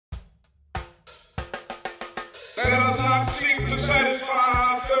Let us not seek to satisfy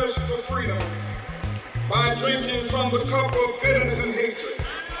our thirst for freedom by drinking from the cup of bitterness and hatred.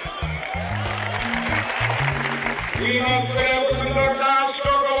 We must forever conduct our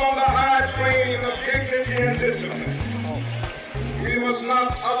struggle on the high plane of dignity and discipline. We must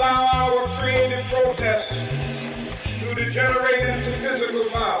not allow our creative protests to degenerate into physical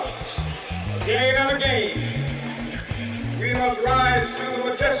violence. Again and again, we must rise to the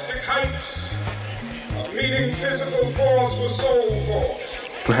majestic heights of meeting physical force with soul force.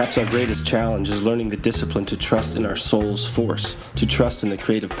 Perhaps our greatest challenge is learning the discipline to trust in our soul's force, to trust in the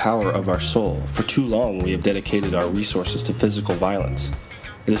creative power of our soul. For too long, we have dedicated our resources to physical violence.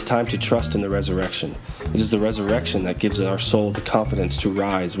 It is time to trust in the resurrection. It is the resurrection that gives our soul the confidence to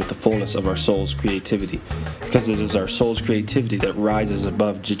rise with the fullness of our soul's creativity, because it is our soul's creativity that rises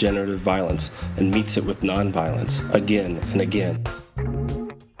above degenerative violence and meets it with nonviolence again and again.